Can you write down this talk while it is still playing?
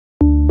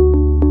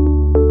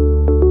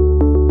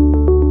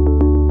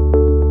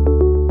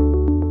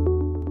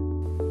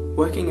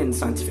in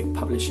scientific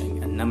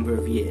publishing a number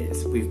of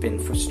years, we've been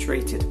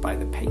frustrated by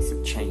the pace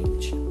of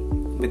change.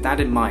 With that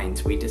in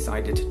mind, we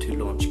decided to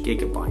launch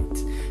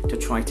GigaByte to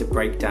try to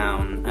break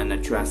down and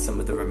address some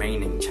of the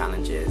remaining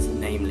challenges,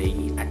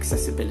 namely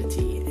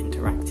accessibility,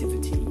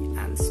 interactivity,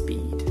 and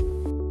speed.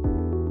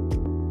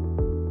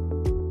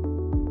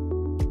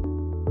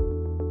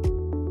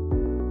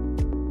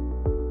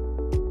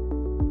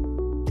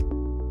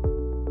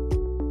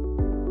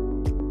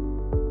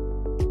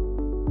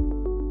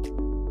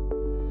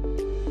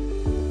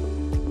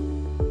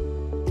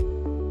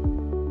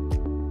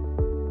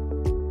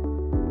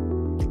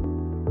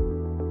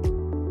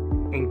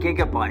 In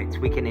GigaByte,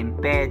 we can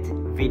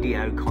embed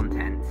video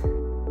content.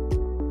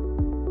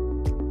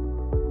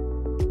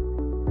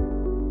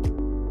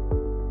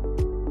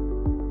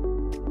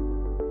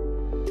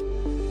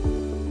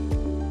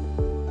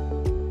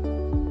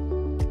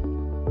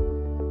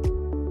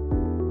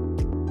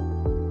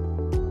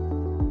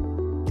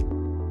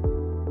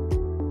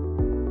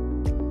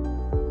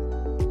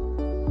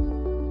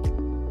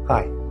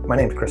 Hi, my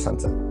name is Chris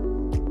Hunter.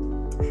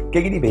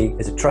 GigaDB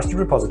is a trusted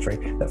repository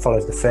that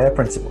follows the FAIR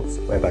principles,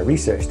 whereby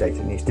research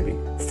data needs to be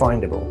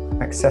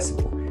findable,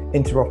 accessible,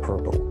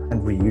 interoperable,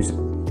 and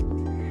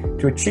reusable.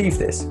 To achieve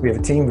this, we have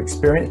a team of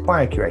experienced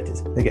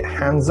biocurators that get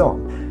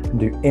hands-on and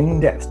do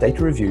in-depth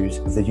data reviews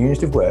of the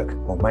unit of work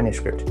or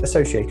manuscript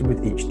associated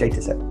with each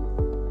dataset.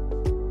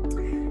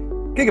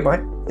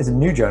 GigaByte is a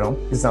new journal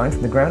designed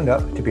from the ground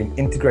up to be an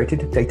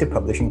integrated data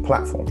publishing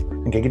platform,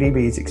 and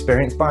GigaDB's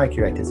experienced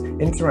biocurators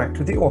interact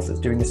with the authors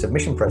during the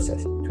submission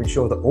process to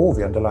ensure that all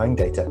the underlying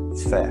data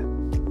is fair.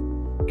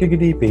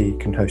 GigaDB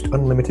can host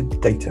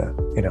unlimited data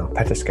in our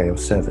petascale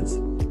servers.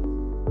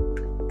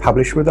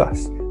 Publish with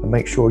us and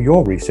make sure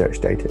your research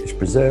data is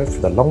preserved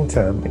for the long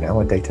term in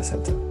our data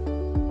center.